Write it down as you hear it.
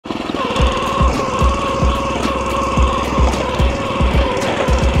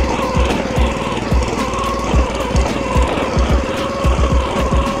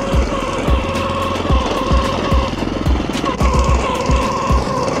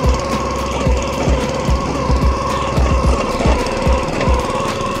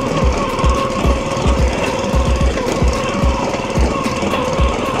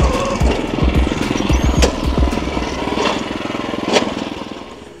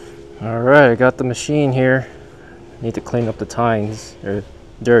Alright, I got the machine here. Need to clean up the tines. They're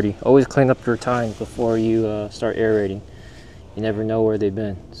dirty. Always clean up your tines before you start aerating. You never know where they've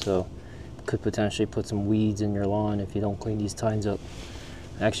been, so could potentially put some weeds in your lawn if you don't clean these tines up.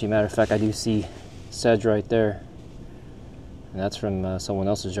 Actually, matter of fact, I do see sedge right there, and that's from someone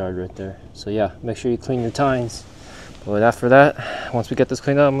else's yard right there. So yeah, make sure you clean your tines. But after that, once we get this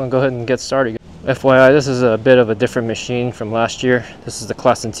cleaned up, I'm gonna go ahead and get started. FYI, this is a bit of a different machine from last year. This is the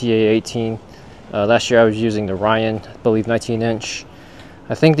Classen TA18. Last year I was using the Ryan, I believe 19-inch.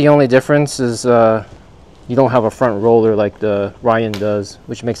 I think the only difference is you don't have a front roller like the Ryan does,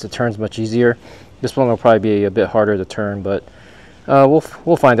 which makes the turns much easier. This one will probably be a bit harder to turn, but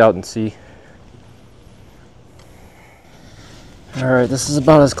we'll find out and see. Alright, this is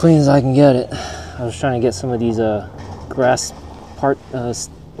about as clean as I can get it. I was trying to get some of these grass part,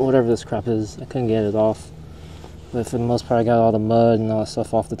 whatever this crap is. I couldn't get it off, but for the most part I got all the mud and all that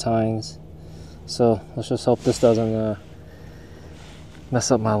stuff off the tines. So let's just hope this doesn't mess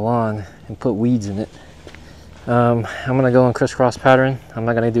up my lawn and put weeds in it. I'm gonna go in crisscross pattern. I'm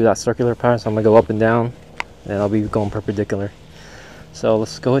not gonna do that circular pattern, so I'm gonna go up and down, and I'll be going perpendicular. So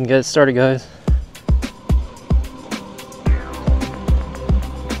let's go ahead and get it started, guys.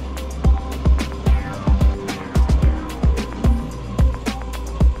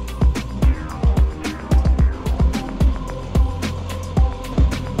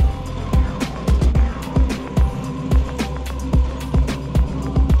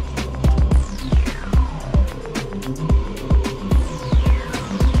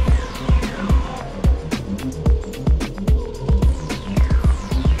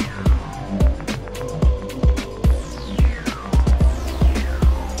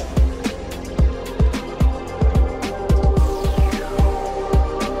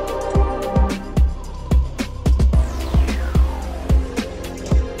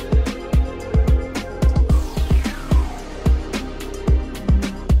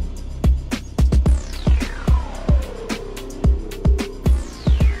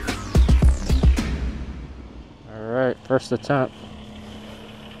 First attempt.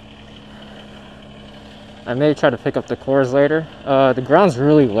 I may try to pick up the cores later. The ground's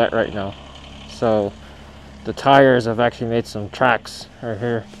really wet right now, so the tires have actually made some tracks right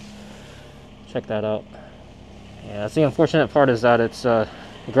here. Check that out. Yeah, that's the unfortunate part, is that it's the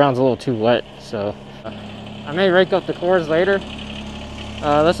ground's a little too wet, so I may rake up the cores later.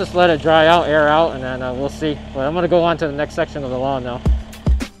 Let's just let it dry out, air out, and then we'll see. But I'm gonna go on to the next section of the lawn now.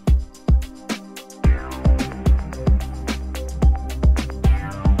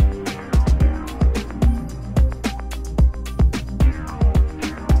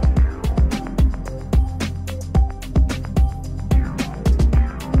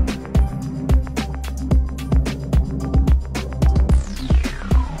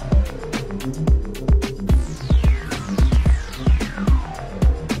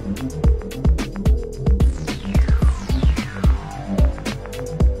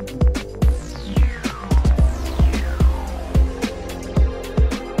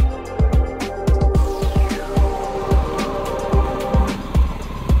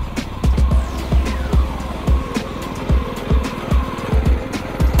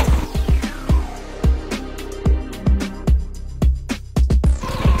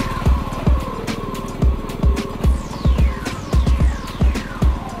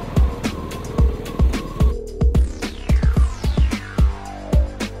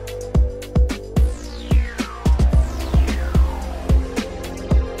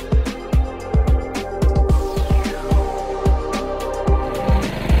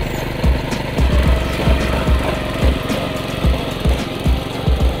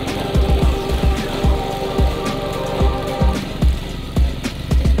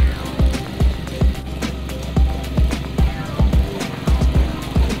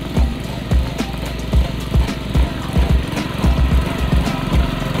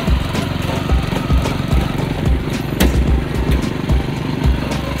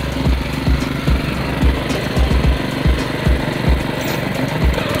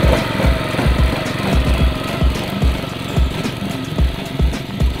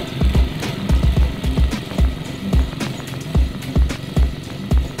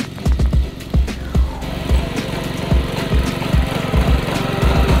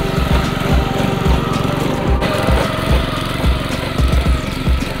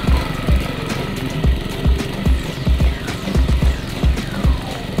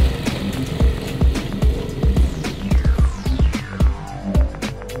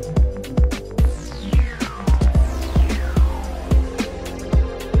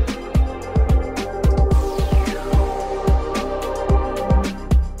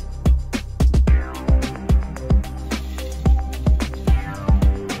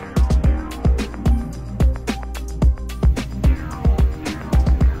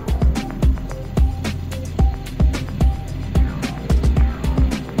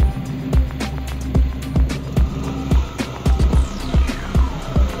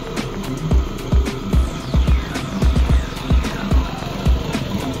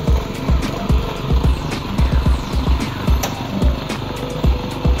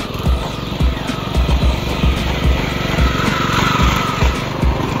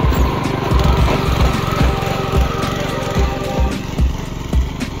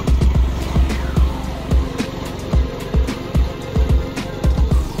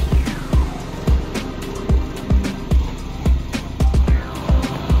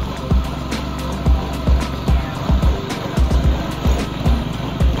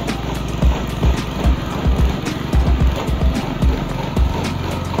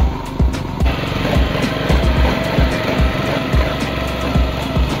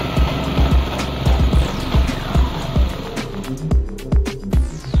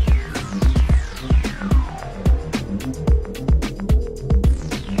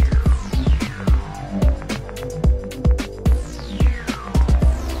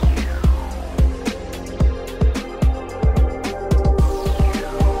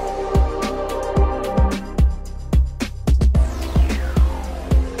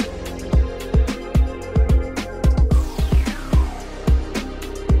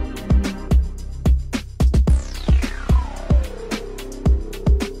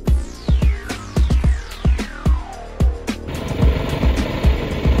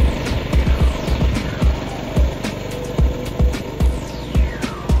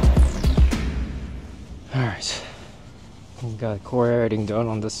 got core aerating done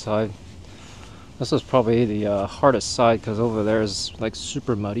on this side. This was probably the hardest side because over there is like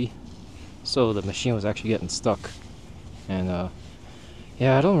super muddy, so the machine was actually getting stuck. And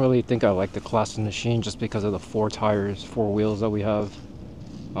yeah, I don't really think I like the Classen machine just because of the 4 wheels that we have.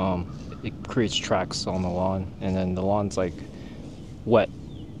 It creates tracks on the lawn, and then the lawn's like wet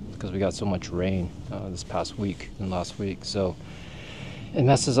because we got so much rain this past week and last week, so it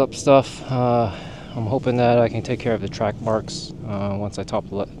messes up stuff. I'm hoping that I can take care of the track marks once I top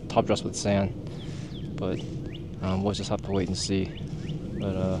dress with sand, but we'll just have to wait and see.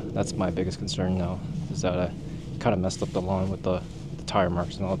 But that's my biggest concern now, is that I kind of messed up the lawn with the tire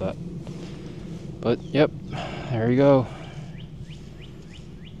marks and all that. But yep, there you go.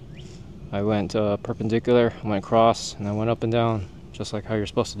 I went perpendicular, I went across, and I went up and down, just like how you're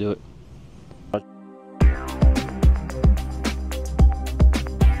supposed to do it.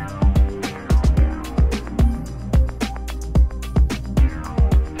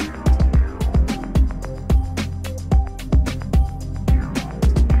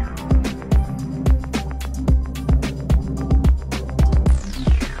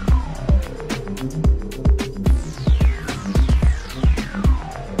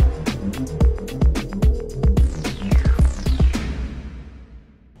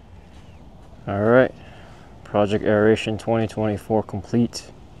 Alright, Project Aeration 2024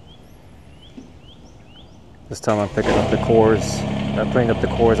 complete. This time I'm picking up the cores. I'm putting up the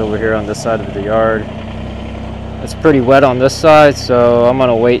cores over here on this side of the yard. It's pretty wet on this side, so I'm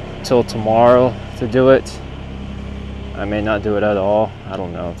gonna wait till tomorrow to do it. I may not do it at all. I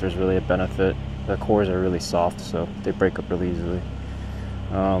don't know if there's really a benefit. The cores are really soft, so they break up really easily.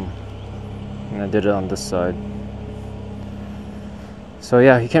 And I did it on this side. So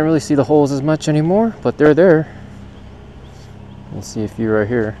yeah, you can't really see the holes as much anymore, but they're there. You can see a few right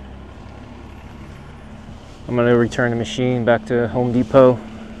here. I'm gonna return the machine back to Home Depot,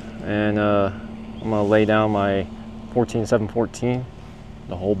 and I'm gonna lay down my 14714,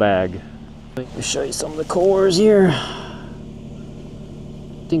 the whole bag. Let me show you some of the cores here. I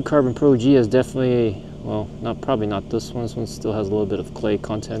think Carbon Pro G is definitely, well, probably not this one. This one still has a little bit of clay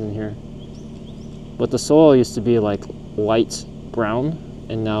content in here. But the soil used to be like light brown,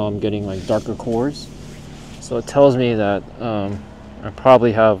 and now I'm getting like darker cores. So it tells me that I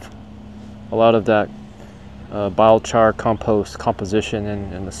probably have a lot of that biochar compost composition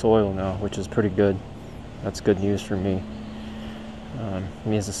in the soil now, which is pretty good. That's good news for me. It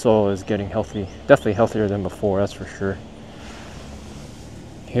means the soil is getting healthy, definitely healthier than before, that's for sure.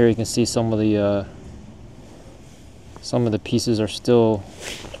 Here you can see some of the pieces are still,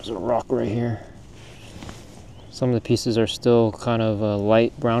 there's a rock right here. Some of the pieces are still kind of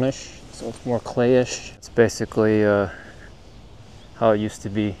light brownish, so it's more clayish. It's basically how it used to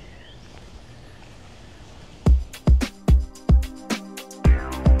be.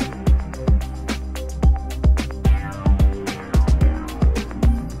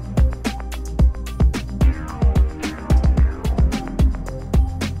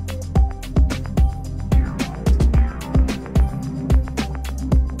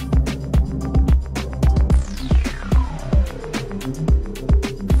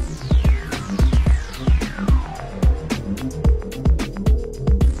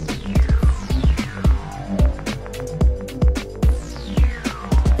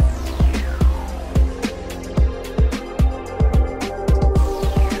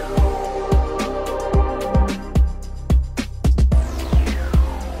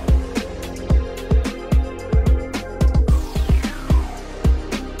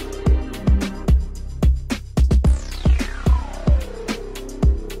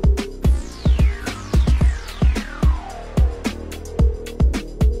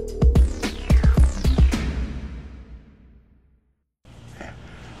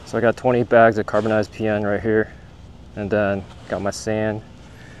 So I got 20 bags of CarbonizPN right here, and then got my sand.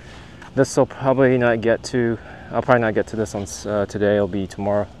 This will probably not get to, I'll probably not get to this on today, it'll be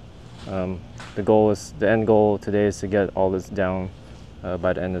tomorrow. The end goal today is to get all this down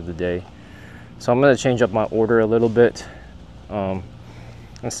by the end of the day. So I'm gonna change up my order a little bit.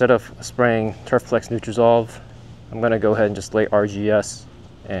 Instead of spraying Turfplex Nutrisolve, I'm gonna go ahead and just lay RGS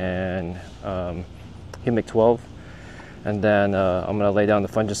and Humic12. And then I'm gonna lay down the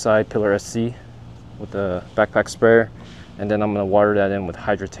fungicide Pillar SC with the backpack sprayer, and then I'm gonna water that in with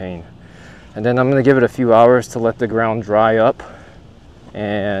Hydretain. And then I'm gonna give it a few hours to let the ground dry up,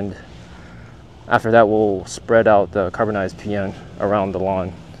 and after that we'll spread out the CarbonizPN around the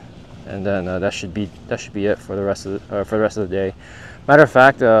lawn, and then that should be it for the rest of the day. Matter of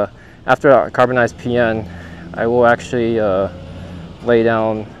fact, after CarbonizPN, I will actually lay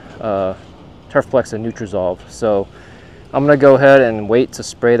down Turfplex and Nutrisolve. So I'm gonna go ahead and wait to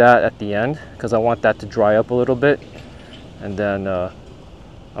spray that at the end because I want that to dry up a little bit, and then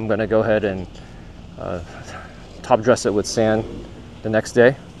I'm gonna go ahead and top dress it with sand the next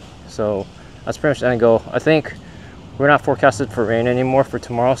day. So that's pretty much the end goal. I think we're not forecasted for rain anymore for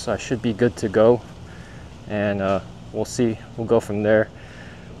tomorrow, so I should be good to go, and we'll see. We'll go from there.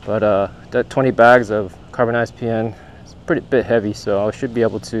 But that 20 bags of CarbonizPN is pretty bit heavy, so I should be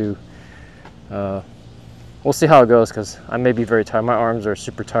able to. We'll see how it goes because I may be very tired. My arms are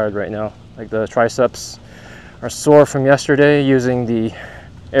super tired right now. Like the triceps are sore from yesterday using the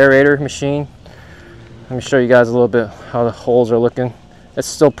Aerator machine. Let me show you guys a little bit how the holes are looking. It's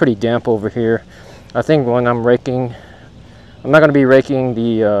still pretty damp over here. I think when I'm raking, I'm not going to be raking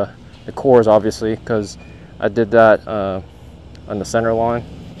the cores obviously because I did that on the center lawn.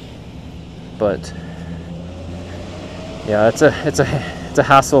 But yeah, it's a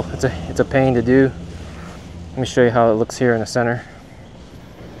hassle. It's a pain to do. Let me show you how it looks here in the center.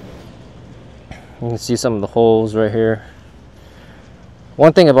 You can see some of the holes right here.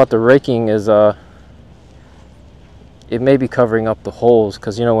 One thing about the raking is it may be covering up the holes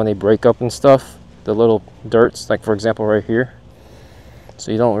because, you know, when they break up and stuff, the little dirts, like for example right here,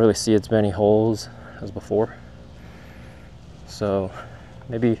 so you don't really see as many holes as before. So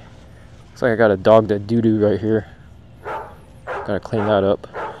maybe looks like I got a dog that doo-doo right here. Gotta clean that up.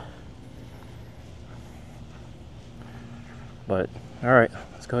 But all right,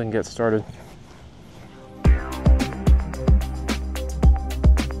 let's go ahead and get started.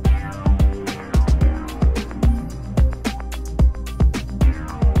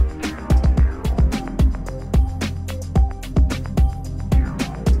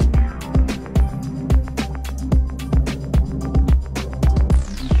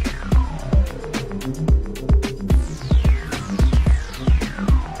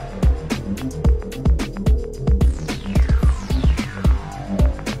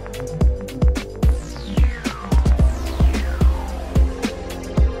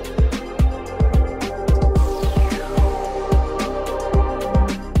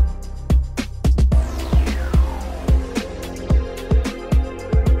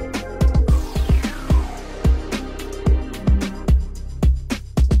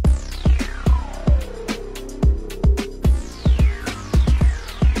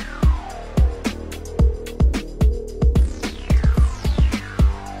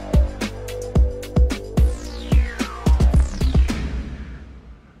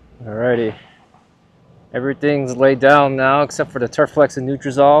 Alrighty, everything's laid down now except for the Turfplex and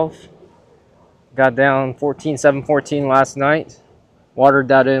Nutrisolve. Got down 714 last night. Watered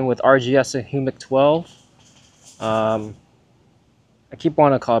that in with RGS and Humic12. I keep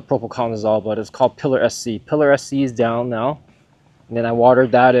wanting to call it propiconazole, but it's called Pillar SC. Pillar SC is down now. And then I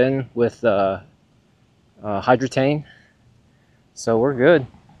watered that in with Hydretain. So we're good.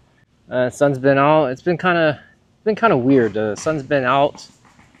 Sun's been out. It's been kind of weird. The sun's been out,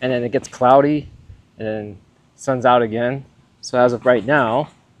 and then it gets cloudy, and then sun's out again. So as of right now,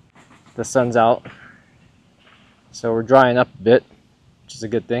 the sun's out. So we're drying up a bit, which is a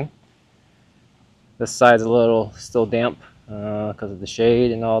good thing. This side's a little still damp because of the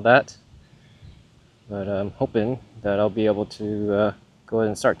shade and all that. But I'm hoping that I'll be able to go ahead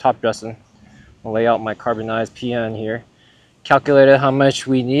and start top dressing. I'll lay out my CarbonizPN here. Calculated how much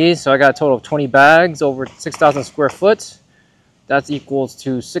we need. So I got a total of 20 bags over 6,000 square foot. That's equals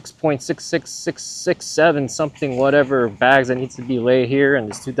to 6.66667 something, whatever bags that needs to be laid here in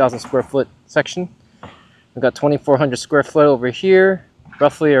this 2,000 square foot section. We've got 2,400 square foot over here.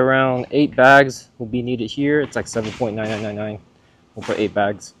 Roughly around 8 bags will be needed here. It's like 7.9999. We'll put 8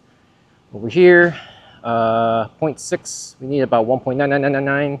 bags. Over here, 0.6, we need about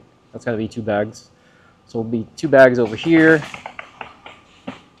 1.99999. That's gonna be 2 bags. So it'll be 2 bags over here.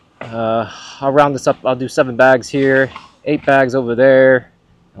 I'll round this up. I'll do 7 bags here, 8 bags over there,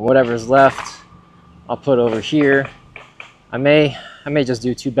 and whatever's left, I'll put over here. I may just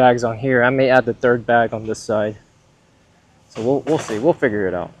do 2 bags on here. I may add the 3rd bag on this side. So we'll see. We'll figure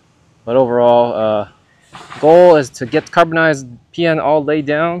it out. But overall, goal is to get CarbonizPN all laid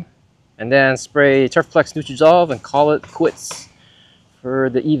down, and then spray Turfplex Nutrisolve and call it quits for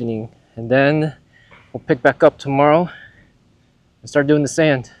the evening. And then we'll pick back up tomorrow and start doing the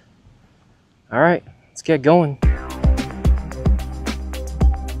sand. All right, let's get going.